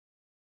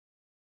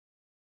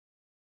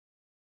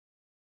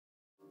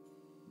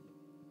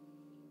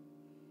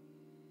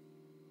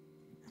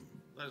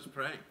Let us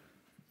pray.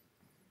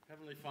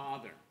 Heavenly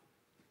Father,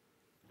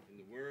 in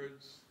the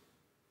words,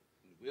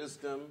 in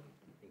wisdom,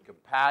 in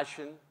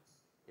compassion,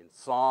 in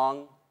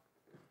song,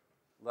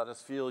 let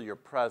us feel your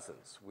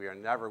presence. We are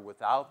never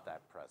without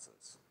that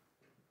presence.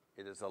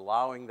 It is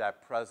allowing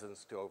that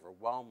presence to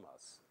overwhelm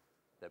us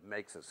that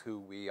makes us who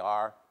we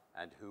are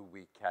and who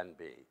we can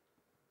be.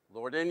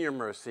 Lord, in your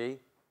mercy,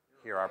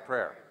 hear our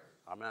prayer.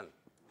 Amen.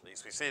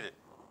 Please be seated.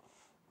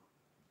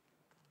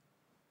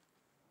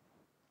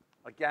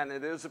 Again,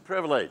 it is a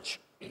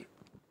privilege.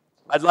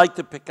 I'd like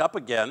to pick up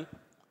again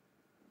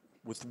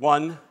with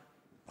one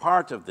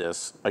part of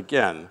this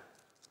again.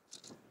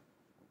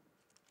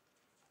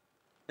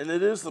 And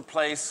it is the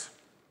place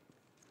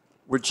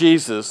where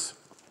Jesus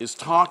is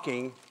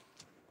talking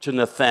to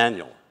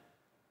Nathanael.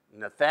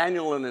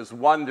 Nathanael in his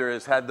wonder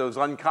has had those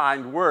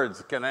unkind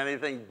words, can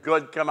anything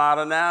good come out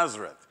of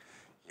Nazareth?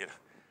 You know,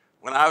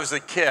 when I was a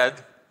kid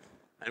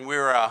and we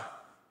were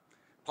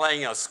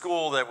playing a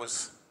school that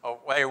was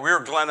away, we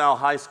were Glenelg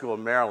High School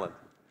in Maryland,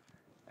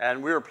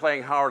 and we were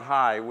playing Howard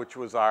High, which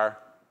was our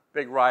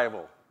big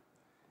rival.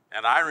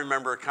 And I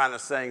remember kind of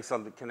saying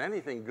something, can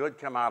anything good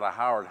come out of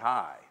Howard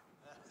High?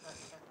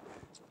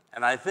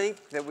 And I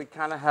think that we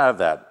kind of have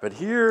that. But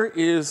here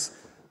is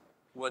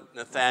what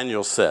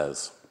Nathanael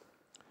says.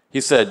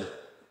 He said,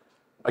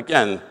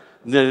 again,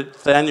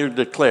 Nathanael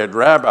declared,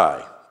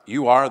 Rabbi,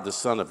 you are the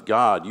Son of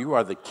God. You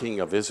are the King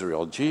of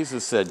Israel.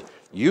 Jesus said,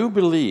 you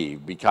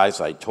believe because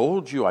I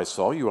told you I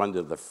saw you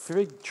under the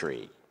fig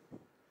tree.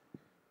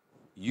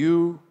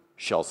 You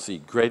shall see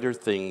greater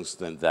things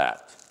than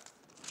that.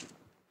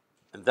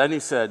 And then he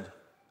said,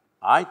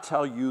 I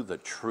tell you the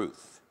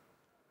truth.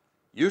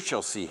 You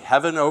shall see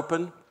heaven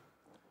open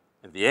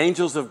and the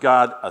angels of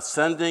God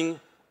ascending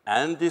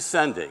and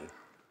descending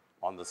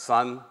on the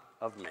Son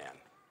of Man.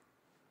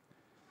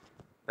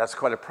 That's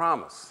quite a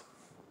promise.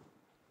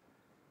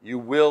 You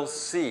will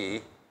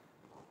see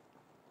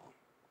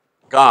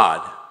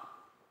God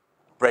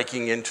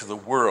breaking into the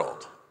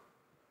world.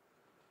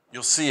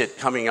 You'll see it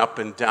coming up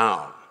and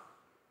down.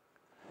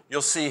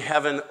 You'll see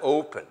heaven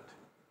opened,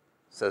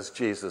 says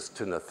Jesus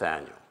to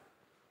Nathanael.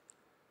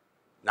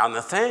 Now,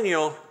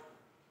 Nathanael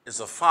is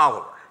a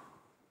follower,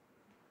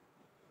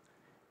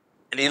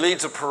 and he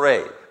leads a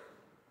parade.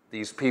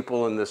 These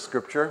people in this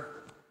scripture,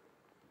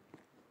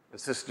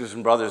 and sisters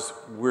and brothers,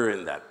 we're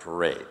in that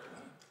parade.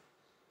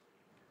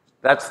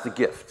 That's the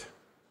gift.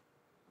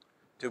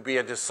 To be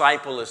a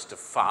disciple is to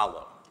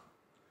follow,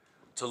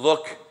 to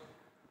look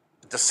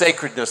at the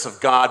sacredness of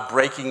God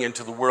breaking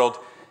into the world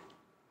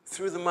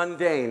through the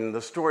mundane.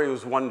 The story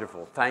was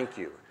wonderful. Thank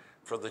you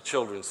for the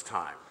children's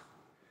time.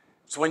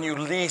 It's when you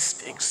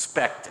least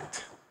expect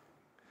it.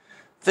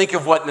 Think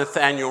of what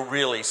Nathanael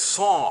really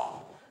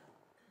saw.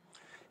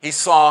 He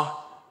saw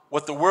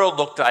what the world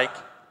looked like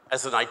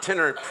as an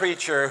itinerant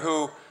preacher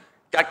who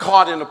got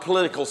caught in a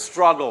political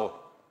struggle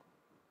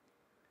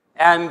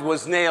and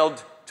was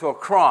nailed to a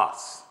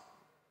cross.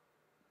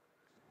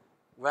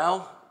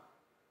 Well,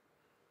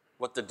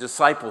 what the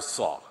disciples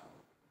saw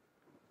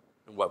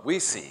and what we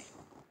see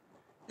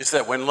is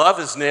that when love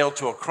is nailed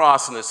to a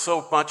cross and is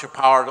so much a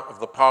power of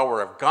the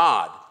power of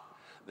God,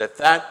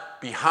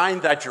 that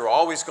behind that you're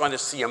always going to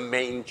see a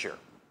manger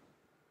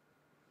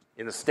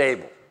in a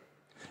stable.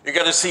 You're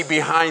going to see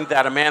behind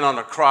that a man on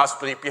a cross,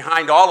 but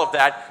behind all of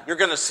that, you're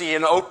going to see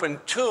an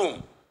open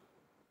tomb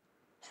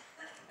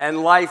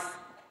and life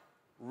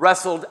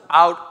wrestled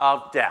out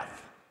of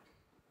death.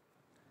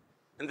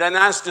 And then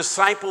as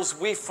disciples,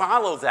 we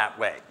follow that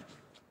way.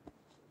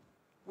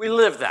 We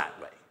live that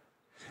way.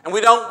 And we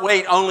don't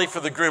wait only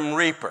for the grim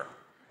reaper.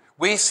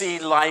 We see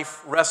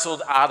life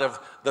wrestled out of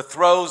the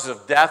throes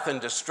of death and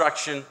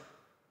destruction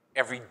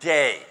every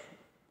day.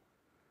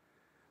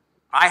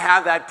 I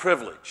have that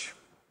privilege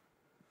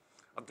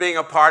of being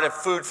a part of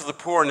Food for the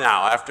Poor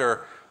now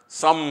after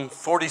some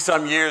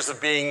 40-some years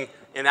of being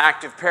in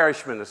active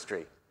parish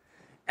ministry.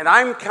 And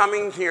I'm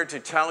coming here to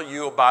tell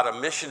you about a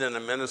mission and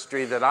a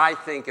ministry that I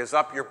think is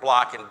up your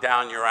block and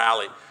down your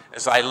alley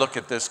as I look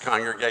at this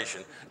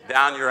congregation.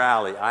 Down your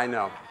alley, I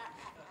know.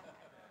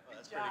 Well,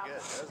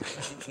 that's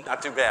pretty good.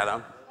 Not too bad,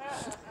 huh?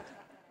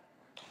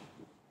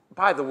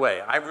 By the way,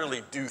 I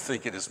really do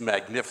think it is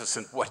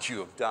magnificent what you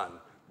have done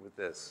with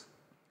this.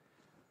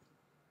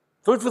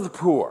 Food for the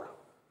Poor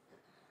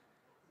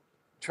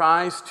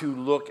tries to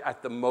look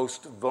at the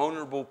most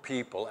vulnerable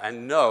people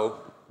and know,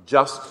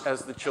 just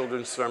as the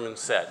children's sermon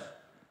said,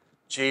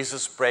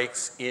 Jesus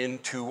breaks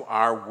into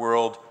our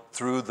world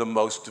through the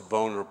most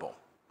vulnerable,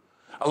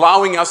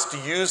 allowing us to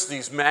use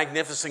these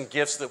magnificent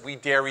gifts that we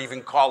dare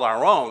even call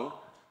our own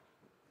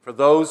for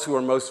those who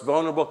are most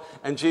vulnerable.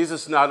 And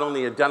Jesus not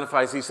only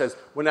identifies, he says,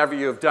 whenever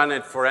you have done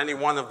it for any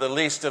one of the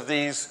least of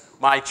these,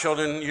 my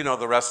children, you know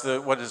the rest of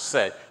it, what does it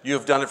say? You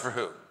have done it for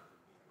who?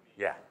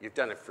 Yeah, you've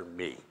done it for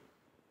me.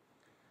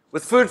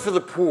 With Food for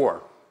the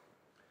Poor,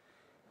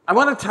 I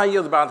want to tell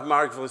you about the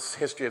marvelous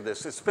history of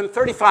this. It's been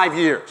 35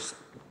 years.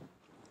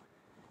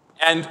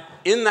 And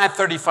in that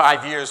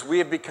 35 years, we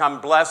have become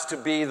blessed to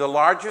be the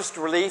largest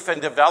relief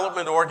and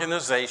development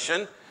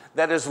organization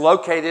that is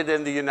located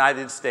in the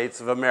United States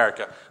of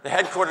America. The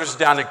headquarters is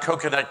down in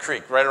Coconut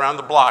Creek, right around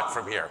the block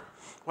from here.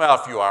 Well, a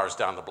few hours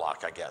down the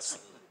block, I guess.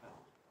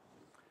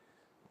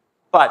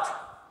 But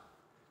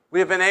we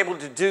have been able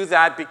to do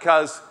that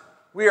because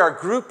we are a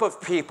group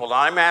of people.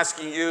 Now, I'm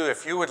asking you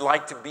if you would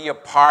like to be a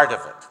part of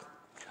it.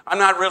 I'm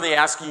not really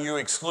asking you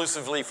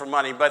exclusively for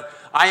money, but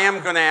I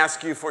am going to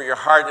ask you for your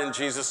heart, and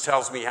Jesus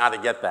tells me how to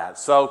get that.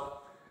 So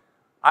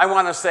I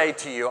want to say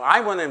to you,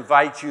 I want to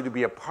invite you to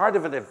be a part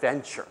of an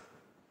adventure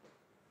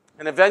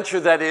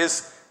that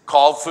is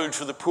called Food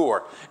for the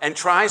Poor and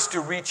tries to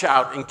reach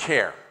out and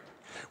care.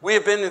 We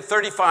have been in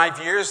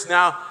 35 years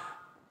now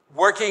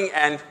working,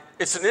 and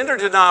it's an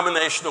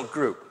interdenominational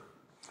group.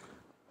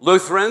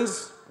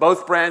 Lutherans,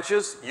 both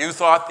branches. You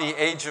thought the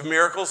age of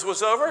miracles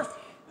was over?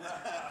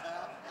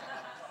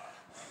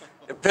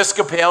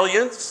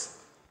 Episcopalians,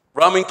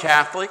 Roman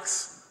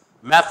Catholics,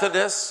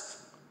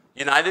 Methodists,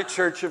 United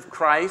Church of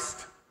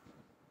Christ.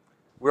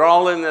 We're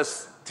all in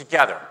this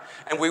together.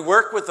 And we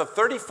work with the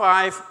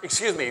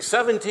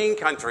 17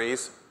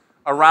 countries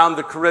around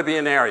the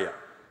Caribbean area.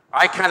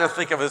 I kind of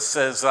think of us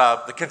as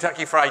the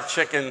Kentucky Fried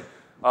Chicken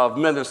of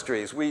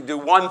ministries. We do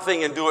one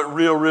thing and do it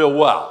real, real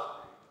well.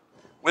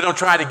 We don't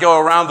try to go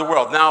around the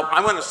world. Now,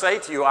 I want to say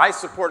to you, I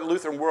support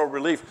Lutheran World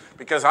Relief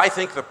because I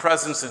think the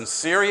presence in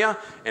Syria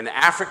and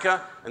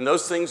Africa and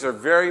those things are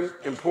very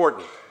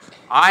important.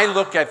 I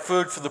look at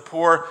Food for the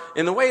Poor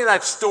in the way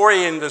that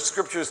story in the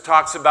scriptures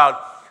talks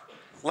about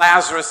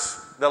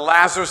Lazarus, the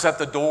Lazarus at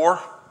the door.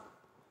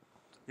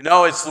 You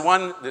know, it's the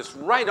one that's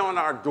right on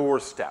our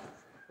doorstep.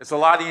 It's a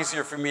lot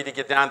easier for me to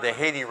get down to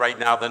Haiti right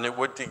now than it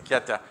would to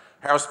get to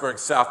Harrisburg,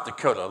 South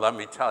Dakota, let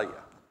me tell you.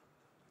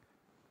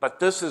 But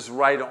this is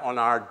right on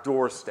our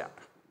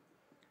doorstep.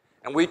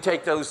 And we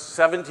take those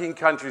 17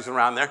 countries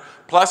around there.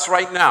 Plus,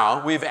 right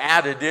now, we've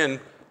added in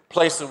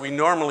places we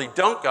normally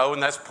don't go,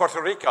 and that's Puerto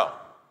Rico.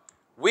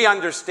 We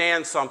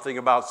understand something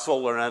about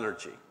solar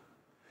energy.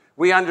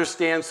 We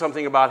understand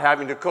something about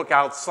having to cook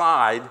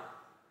outside,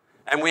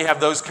 and we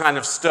have those kind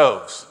of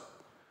stoves.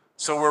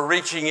 So we're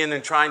reaching in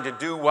and trying to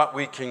do what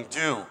we can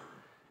do.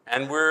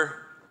 And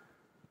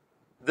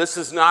this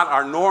is not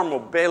our normal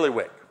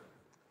bailiwick.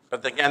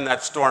 But again,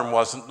 that storm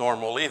wasn't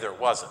normal either,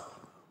 was it?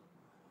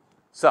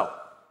 So,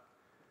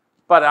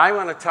 but I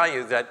want to tell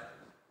you that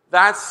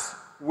that's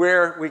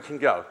where we can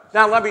go.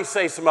 Now, let me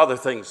say some other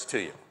things to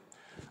you.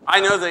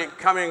 I know that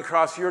coming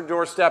across your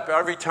doorstep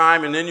every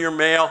time and in your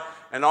mail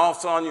and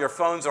also on your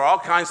phones are all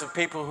kinds of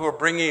people who are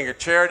bringing a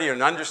charity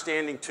and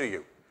understanding to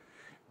you.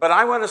 But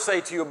I want to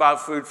say to you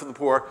about Food for the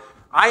Poor,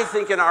 I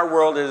think in our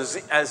world it is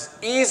as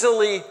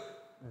easily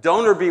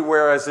donor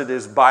beware as it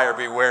is buyer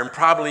beware, and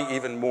probably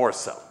even more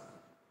so.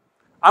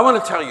 I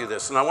want to tell you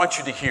this, and I want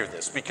you to hear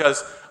this,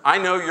 because I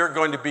know you're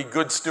going to be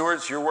good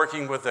stewards. You're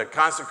working with a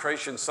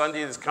Consecration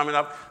Sunday that's coming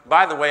up.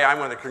 By the way, I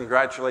want to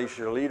congratulate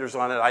your leaders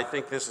on it. I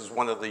think this is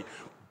one of the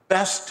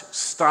best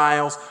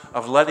styles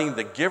of letting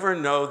the giver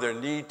know their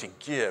need to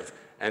give,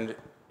 and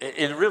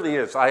it really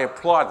is. I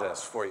applaud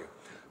this for you.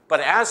 But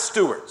as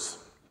stewards,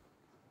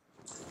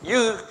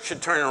 you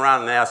should turn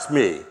around and ask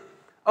me,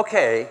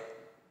 okay,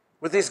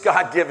 with these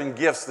God-given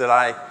gifts that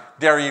I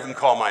dare even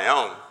call my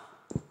own,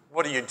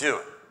 what are you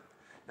doing?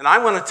 And I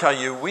want to tell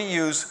you, we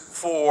use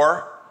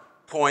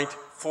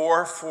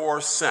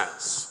 4.44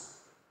 cents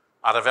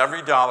out of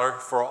every dollar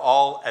for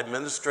all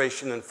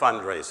administration and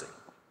fundraising,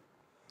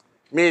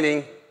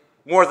 meaning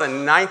more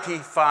than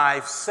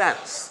 95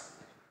 cents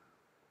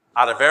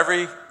out of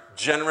every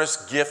generous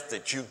gift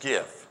that you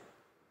give.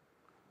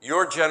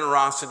 Your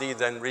generosity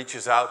then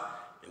reaches out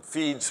and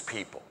feeds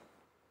people.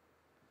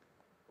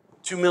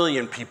 2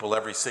 million people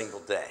every single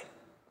day.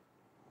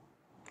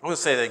 I want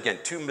to say that again,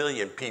 2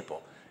 million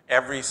people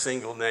every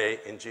single day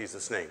in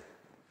Jesus' name.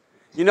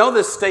 You know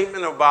this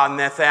statement about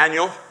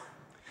Nathaniel?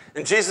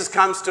 And Jesus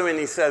comes to him and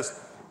he says,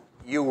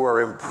 you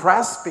were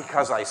impressed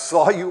because I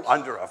saw you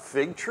under a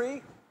fig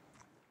tree?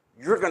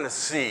 You're going to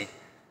see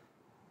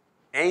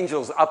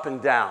angels up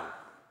and down.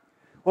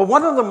 Well,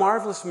 one of the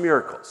marvelous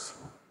miracles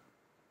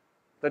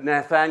that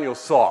Nathaniel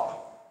saw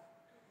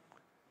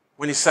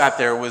when he sat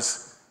there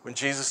was when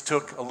Jesus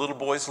took a little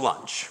boy's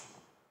lunch,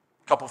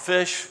 a couple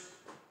fish,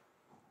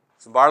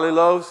 some barley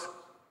loaves,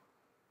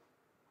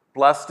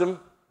 blessed him,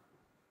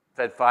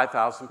 fed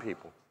 5,000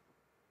 people.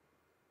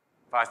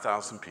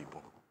 5,000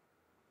 people.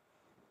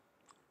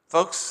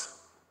 Folks,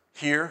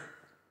 here,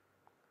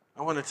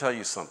 I want to tell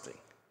you something.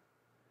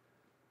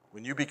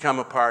 When you become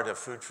a part of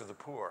Food for the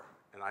Poor,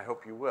 and I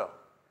hope you will,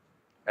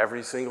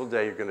 every single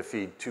day you're going to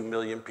feed 2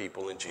 million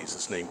people in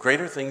Jesus' name.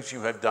 Greater things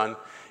you have done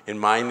in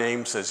my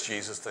name, says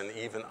Jesus, than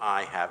even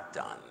I have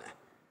done.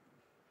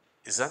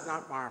 Is that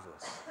not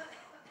marvelous?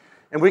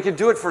 And we can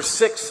do it for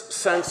 6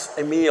 cents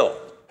a meal.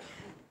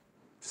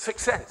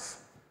 6 cents.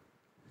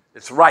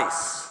 It's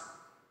rice.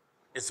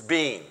 It's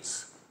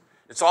beans.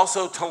 It's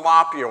also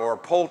tilapia or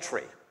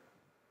poultry.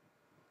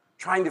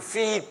 Trying to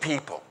feed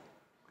people.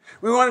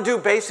 We want to do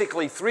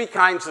basically 3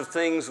 kinds of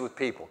things with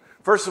people.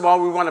 First of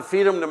all, we want to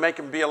feed them to make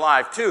them be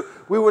alive. 2,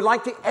 we would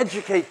like to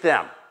educate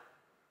them.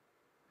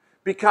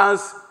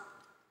 Because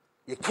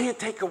You can't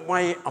take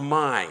away a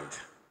mind.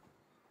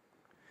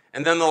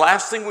 And then the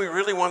last thing we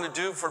really want to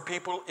do for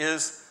people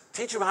is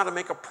teach them how to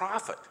make a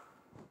profit.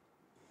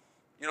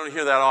 You don't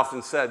hear that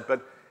often said,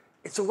 but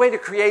it's a way to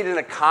create an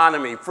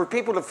economy, for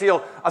people to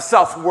feel a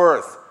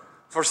self-worth,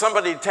 for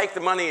somebody to take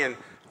the money and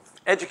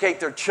educate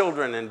their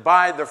children and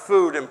buy their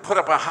food and put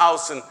up a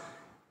house and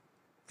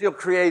feel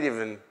creative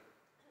and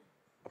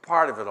a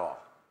part of it all.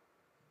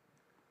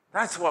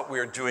 That's what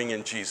we're doing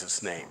in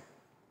Jesus' name.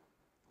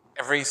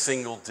 Every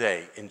single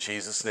day in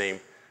Jesus' name,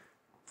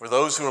 for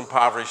those who are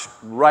impoverished,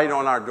 right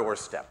on our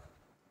doorstep.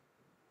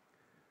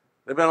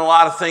 There have been a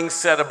lot of things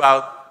said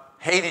about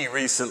Haiti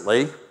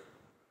recently.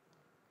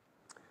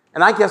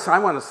 And I guess I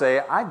want to say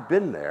I've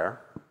been there,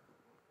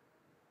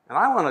 and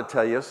I want to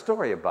tell you a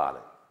story about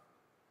it.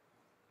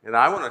 And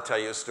I want to tell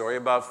you a story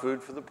about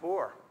food for the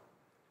poor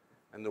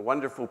and the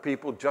wonderful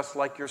people just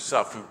like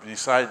yourself who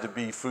decided to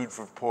be food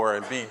for the poor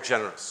and be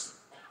generous.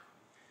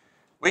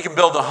 We can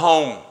build a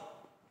home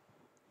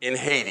in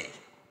Haiti.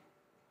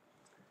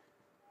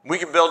 We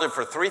can build it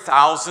for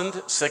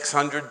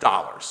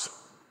 $3,600.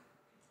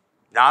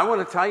 Now, I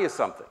want to tell you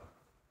something.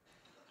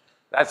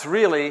 That's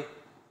really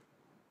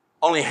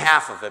only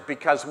half of it,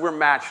 because we're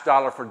matched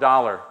dollar for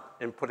dollar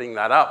in putting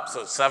that up.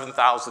 So it's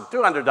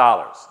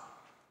 $7,200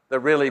 that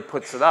really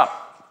puts it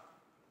up.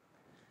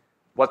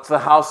 What's the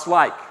house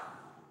like?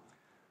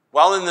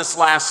 Well, in this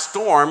last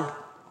storm,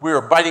 we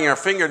were biting our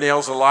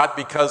fingernails a lot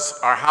because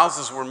our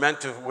houses were meant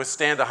to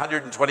withstand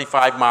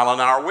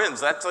 125-mile-an-hour winds.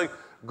 That's a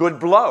good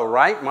blow,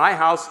 right? My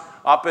house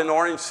up in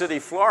Orange City,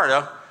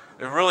 Florida,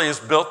 it really is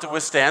built to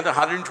withstand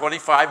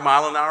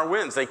 125-mile-an-hour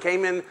winds. They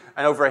came in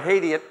and over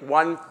Haiti at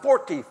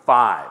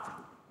 145.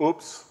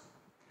 Oops.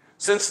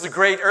 Since the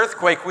great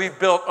earthquake, we've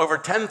built over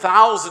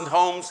 10,000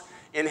 homes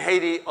in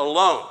Haiti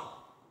alone.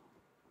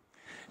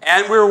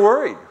 And we were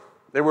worried.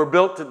 They were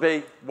built to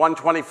be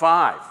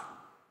 125.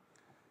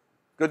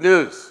 Good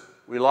news.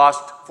 We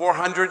lost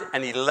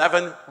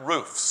 411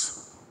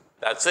 roofs.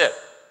 That's it.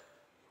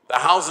 The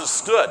houses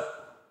stood.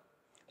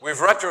 We've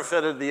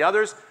retrofitted the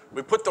others.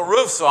 We put the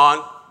roofs on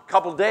a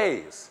couple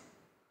days,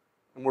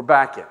 and we're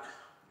back in.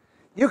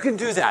 You can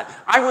do that.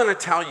 I want to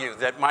tell you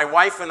that my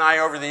wife and I,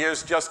 over the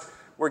years, just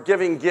were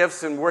giving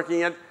gifts and working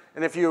it.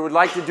 And if you would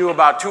like to do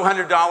about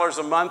 $200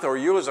 a month, or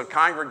you as a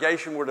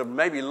congregation were to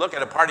maybe look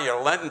at a part of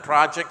your Lenten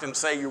project and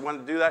say you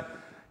want to do that,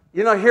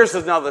 you know, here's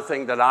another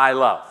thing that I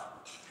love.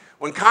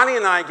 When Connie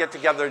and I get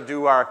together to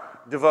do our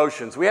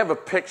devotions, we have a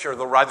picture of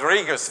the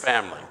Rodriguez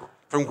family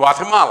from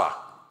Guatemala.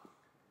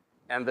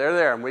 And they're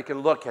there, and we can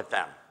look at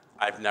them.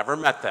 I've never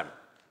met them.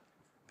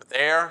 But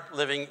they're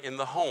living in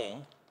the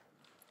home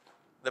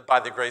that by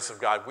the grace of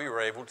God we were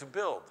able to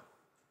build.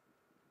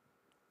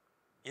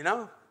 You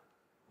know,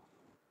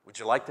 would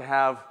you like to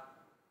have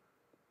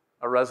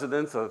a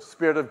residence, a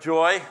spirit of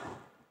joy?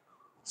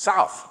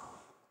 South.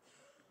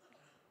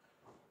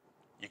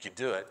 You could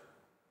do it.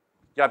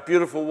 You got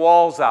beautiful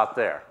walls out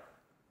there.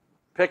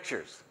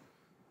 Pictures.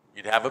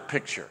 You'd have a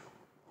picture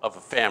of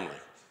a family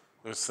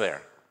who's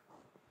there.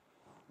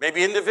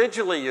 Maybe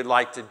individually you'd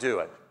like to do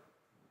it.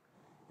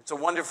 It's a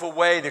wonderful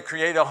way to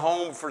create a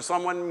home for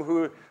someone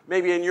who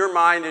maybe in your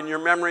mind, in your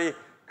memory,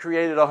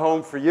 created a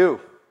home for you.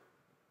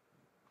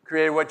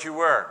 Created what you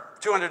were.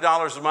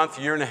 $200 a month,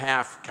 a year and a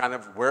half, kind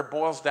of where it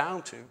boils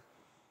down to.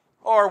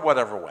 Or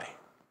whatever way.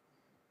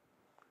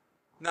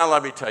 Now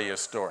let me tell you a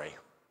story.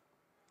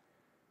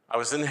 I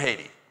was in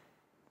Haiti.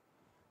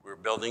 We were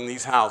building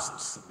these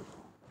houses.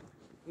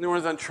 And they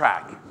were on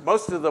track.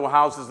 Most of the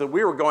houses that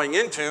we were going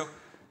into,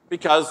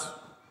 because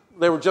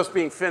they were just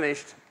being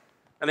finished,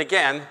 and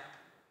again,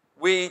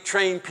 we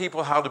train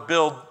people how to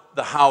build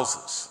the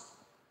houses.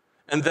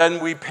 And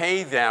then we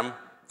pay them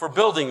for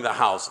building the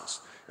houses.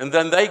 And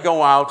then they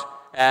go out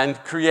and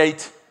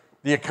create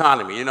the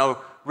economy. You know,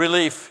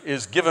 relief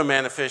is give a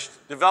man a fish.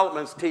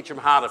 Developments teach him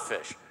how to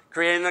fish.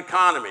 Create an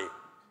economy.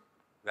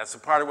 That's a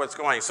part of what's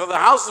going. So the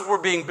houses were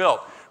being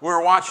built. We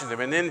were watching them.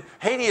 And in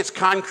Haiti, it's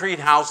concrete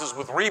houses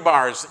with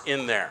rebars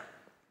in there.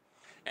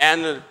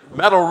 And the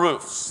metal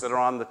roofs that are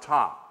on the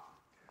top.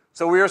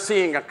 So we were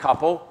seeing a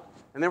couple,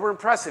 and they were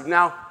impressive.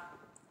 Now,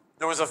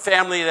 there was a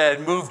family that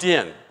had moved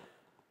in.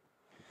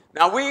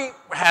 Now, we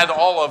had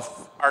all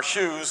of our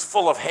shoes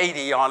full of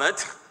Haiti on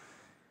it,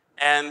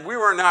 and we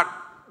were not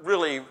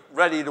really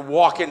ready to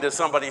walk into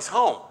somebody's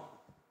home.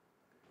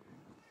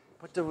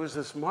 But there was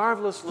this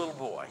marvelous little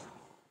boy.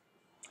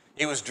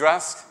 He was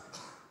dressed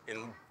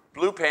in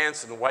blue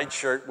pants and a white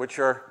shirt, which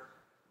are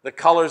the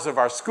colors of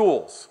our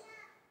schools.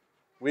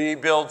 We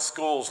build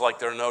schools like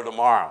there are no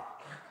tomorrow.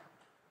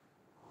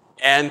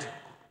 And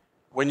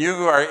when you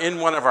are in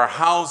one of our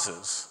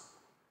houses,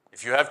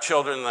 if you have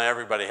children, and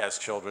everybody has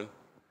children,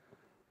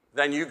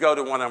 then you go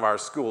to one of our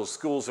schools.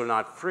 Schools are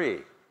not free,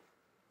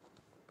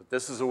 but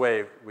this is a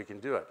way we can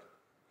do it.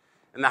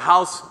 And the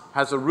house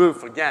has a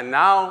roof, again,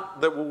 now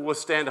that will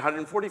withstand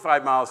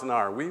 145 miles an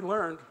hour. We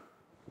learned.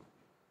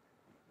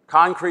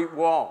 Concrete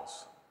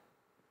walls.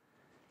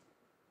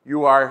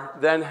 You are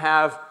then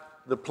have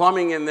the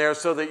plumbing in there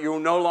so that you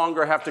no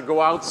longer have to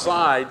go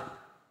outside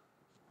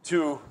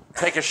to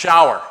take a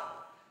shower.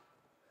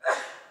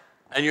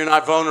 and you're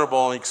not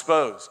vulnerable and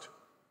exposed.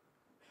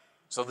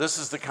 So this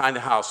is the kind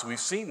of house. We've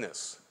seen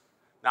this.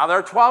 Now there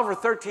are 12 or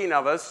 13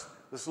 of us.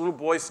 This little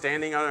boy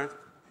standing on it.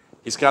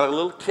 He's got a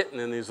little kitten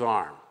in his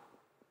arm.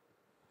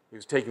 He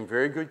was taking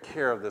very good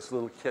care of this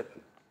little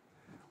kitten.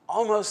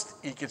 Almost,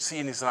 you could see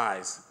in his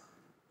eyes,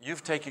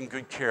 you've taken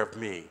good care of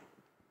me.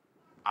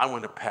 I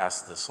want to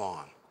pass this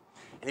on.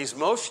 And he's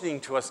motioning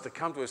to us to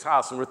come to his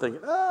house, and we're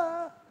thinking,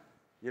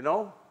 you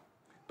know.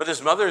 But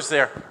his mother's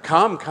there.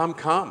 Come, come,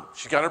 come.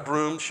 She's got her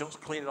broom. She'll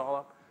clean it all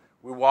up.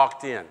 We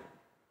walked in,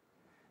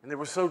 and they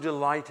were so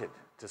delighted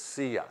to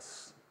see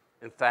us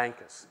and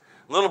thank us.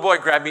 The little boy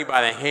grabbed me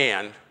by the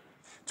hand,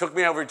 took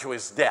me over to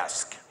his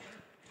desk.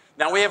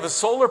 Now, we have a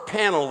solar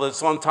panel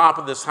that's on top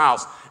of this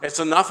house. It's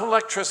enough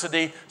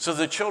electricity so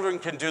the children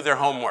can do their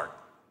homework.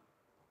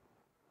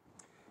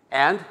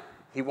 And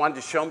he wanted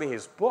to show me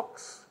his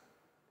books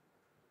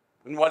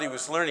and what he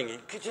was learning. You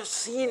could just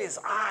see in his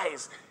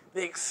eyes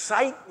the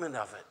excitement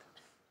of it.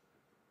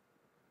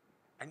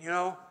 And you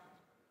know,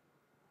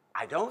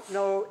 I don't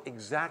know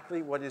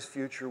exactly what his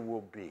future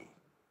will be,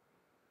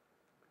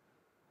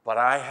 but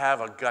I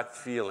have a gut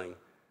feeling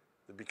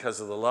that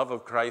because of the love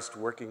of Christ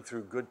working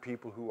through good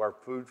people who are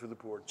food for the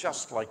poor,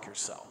 just like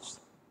yourselves,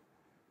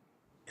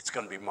 it's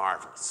going to be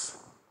marvelous.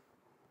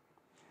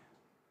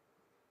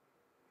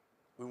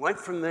 We went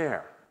from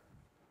there.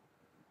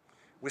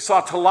 We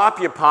saw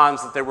tilapia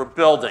ponds that they were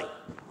building.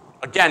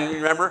 Again,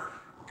 remember,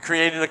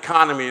 created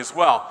economy as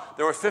well.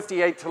 There were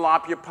 58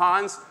 tilapia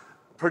ponds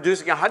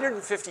producing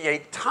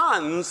 158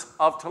 tons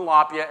of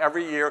tilapia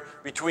every year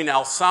between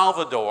El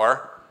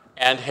Salvador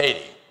and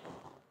Haiti.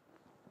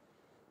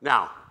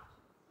 Now,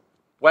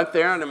 went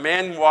there and a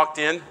man walked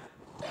in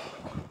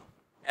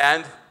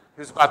and he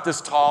was about this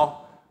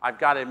tall. I've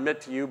got to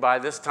admit to you, by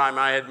this time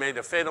I had made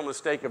a fatal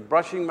mistake of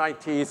brushing my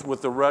teeth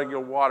with the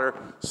regular water,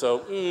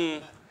 so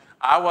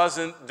I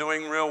wasn't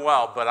doing real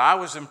well, but I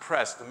was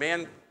impressed. The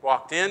man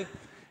walked in,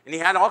 and he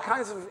had all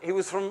kinds of, he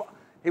was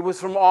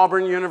from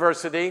Auburn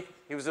University.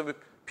 He was a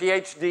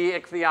PhD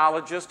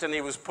ichthyologist, and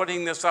he was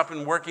putting this up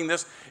and working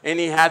this, and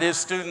he had his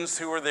students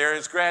who were there,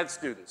 his grad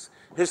students.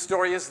 His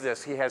story is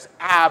this: he has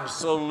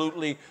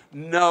absolutely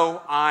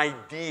no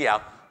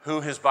idea who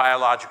his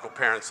biological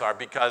parents are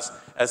because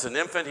as an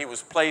infant he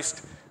was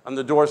placed on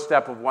the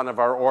doorstep of one of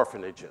our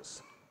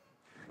orphanages.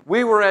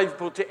 We were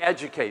able to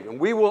educate, and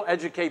we will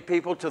educate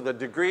people to the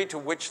degree to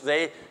which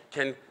they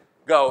can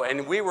go.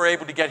 And we were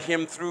able to get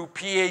him through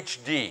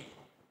PhD.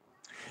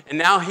 And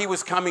now he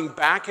was coming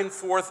back and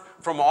forth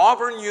from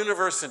Auburn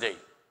University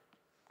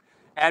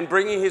and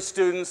bringing his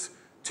students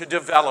to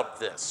develop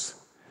this.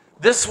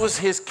 This was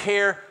his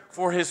care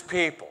for his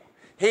people.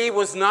 He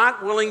was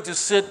not willing to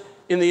sit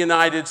in the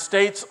United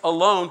States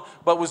alone,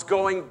 but was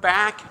going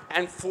back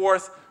and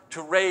forth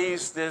to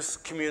raise this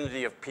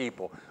community of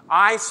people.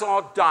 I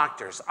saw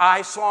doctors,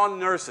 I saw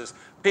nurses,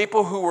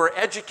 people who were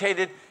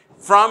educated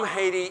from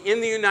Haiti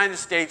in the United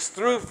States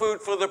through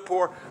Food for the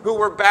Poor, who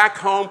were back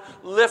home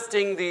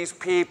lifting these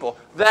people.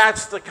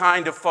 That's the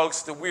kind of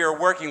folks that we are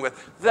working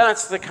with.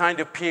 That's the kind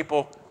of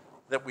people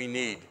that we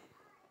need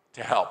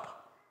to help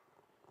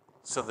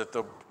so that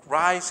the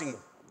rising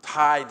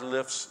tide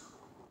lifts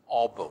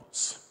all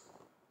boats.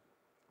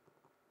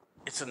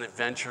 It's an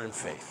adventure in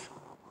faith.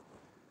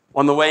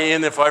 On the way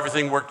in, if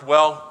everything worked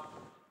well,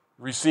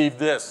 receive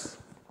this.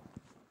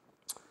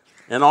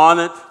 And on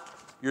it,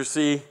 you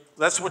see,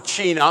 that's what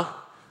China.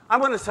 I'm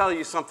going to tell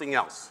you something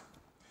else.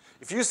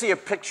 If you see a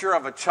picture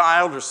of a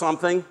child or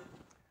something,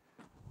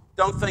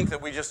 don't think that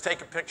we just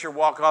take a picture,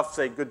 walk off,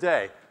 say good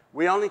day.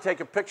 We only take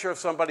a picture of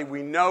somebody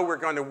we know we're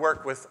going to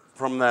work with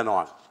from then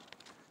on.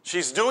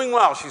 She's doing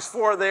well. She's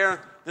 4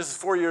 there. This is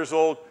 4 years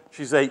old.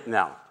 She's 8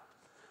 now.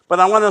 But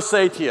I want to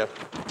say to you,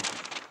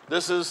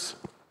 this is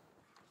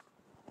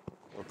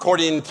an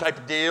accordion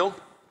type deal.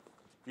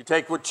 You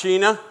take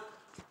Wachina,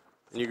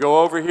 and you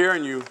go over here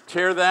and you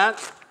tear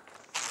that.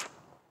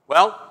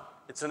 Well,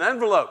 it's an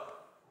envelope.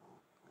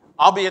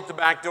 I'll be at the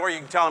back door. You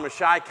can tell I'm a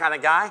shy kind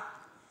of guy.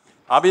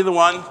 I'll be the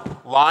one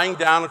lying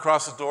down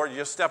across the door. You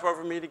just step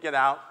over me to get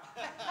out.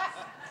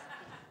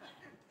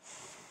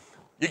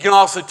 You can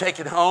also take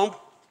it home.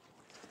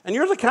 And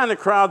you're the kind of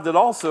crowd that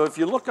also, if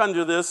you look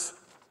under this,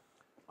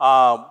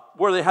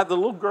 where they had the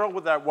little girl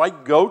with that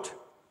white goat,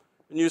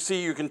 and you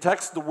see you can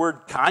text the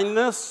word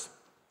kindness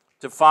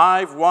to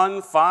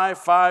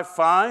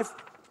 51555,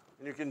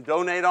 and you can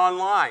donate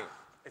online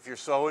if you're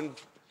so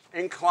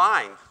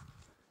inclined.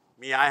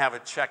 Me, I have a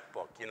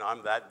checkbook. You know,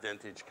 I'm that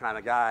vintage kind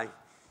of guy.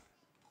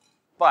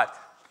 But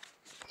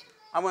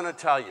I want to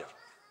tell you,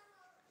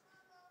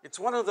 it's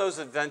one of those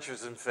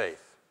adventures in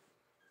faith.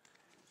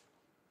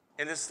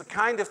 And it's the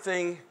kind of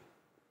thing,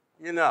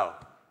 you know,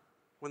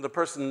 when the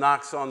person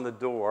knocks on the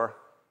door,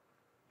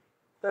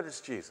 that is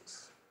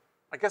Jesus.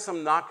 I guess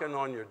I'm knocking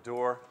on your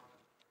door.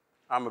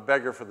 I'm a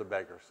beggar for the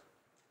beggars.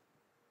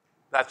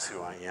 That's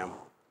who I am.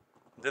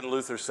 Didn't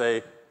Luther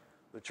say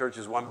the church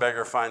is one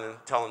beggar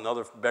tell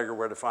another beggar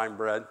where to find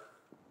bread?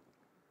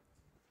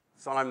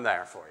 So I'm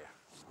there for you.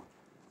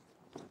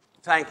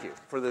 Thank you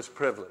for this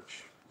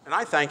privilege. And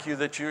I thank you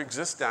that you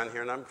exist down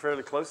here, and I'm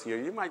fairly close to you.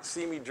 You might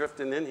see me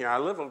drifting in here. I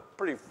live a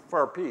pretty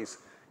far piece.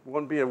 It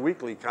wouldn't be a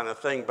weekly kind of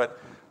thing, but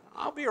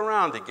I'll be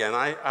around again.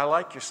 I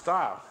like your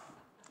style.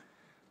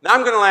 Now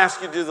I'm going to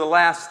ask you to do the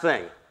last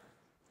thing.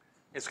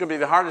 It's going to be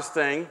the hardest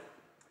thing,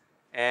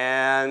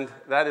 and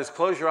that is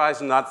close your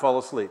eyes and not fall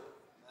asleep.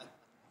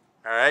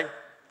 All right?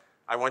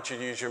 I want you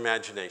to use your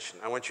imagination.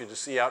 I want you to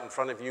see out in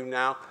front of you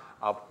now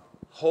a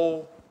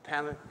whole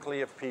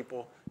panoply of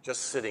people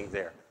just sitting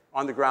there,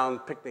 on the ground,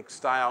 picnic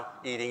style,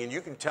 eating, and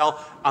you can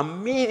tell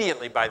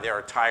immediately by their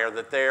attire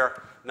that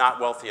they're not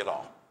wealthy at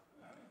all.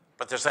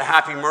 But there's a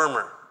happy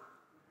murmur.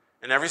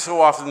 And every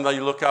so often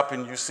you look up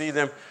and you see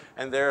them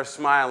and they're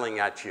smiling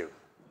at you.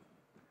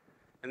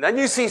 And then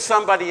you see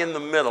somebody in the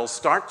middle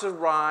start to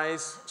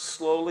rise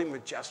slowly,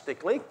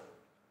 majestically.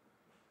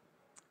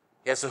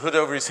 He has a hood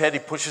over his head, he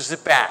pushes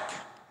it back.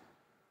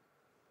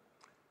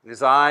 And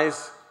his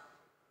eyes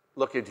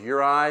look into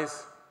your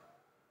eyes,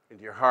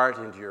 into your heart,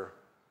 into your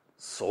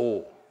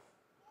soul.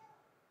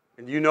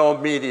 And you know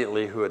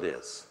immediately who it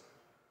is.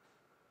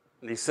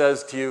 And he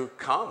says to you,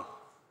 come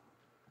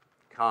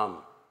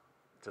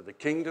to the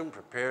kingdom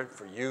prepared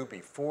for you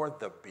before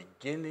the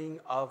beginning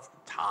of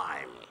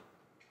time.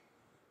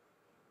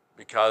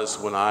 Because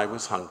when I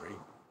was hungry,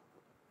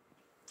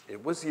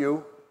 it was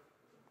you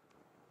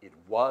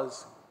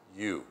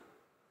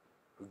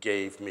who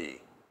gave me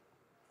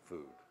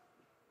food.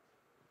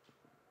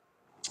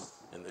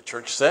 And the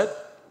church said,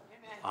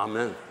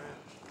 Amen. Amen.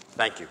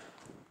 Thank you.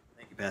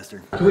 Thank you,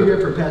 Pastor. Can we hear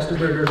from Pastor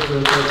Berger for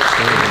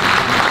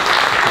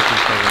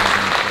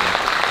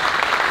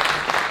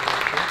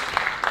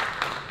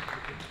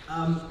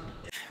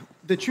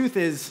the truth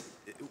is,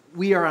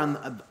 we are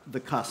on the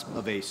cusp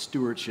of a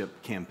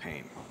stewardship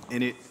campaign.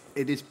 And it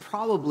is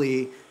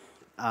probably,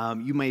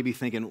 you may be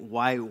thinking,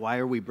 why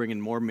are we bringing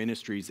more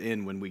ministries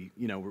in when we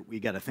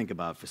got to think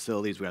about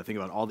facilities, we got to think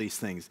about all these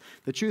things.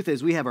 The truth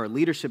is, we have our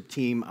leadership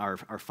team, our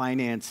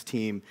finance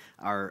team,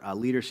 our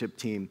leadership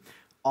team,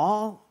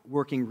 all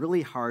working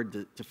really hard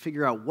to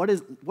figure out what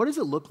does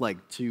it look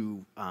like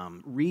to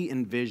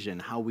re-envision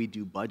how we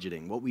do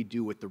budgeting, what we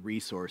do with the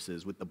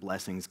resources, with the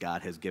blessings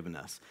God has given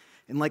us.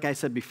 And like I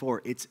said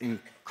before, it's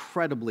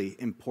incredibly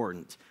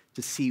important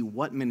to see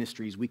what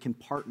ministries we can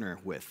partner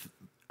with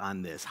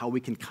on this, how we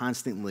can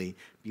constantly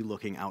be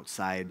looking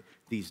outside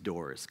these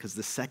doors. Because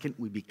the second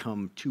we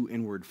become too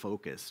inward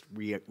focused,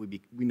 we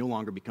no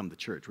longer become the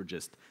church. We're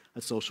just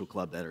a social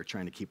club that are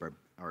trying to keep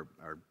our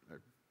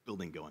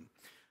building going.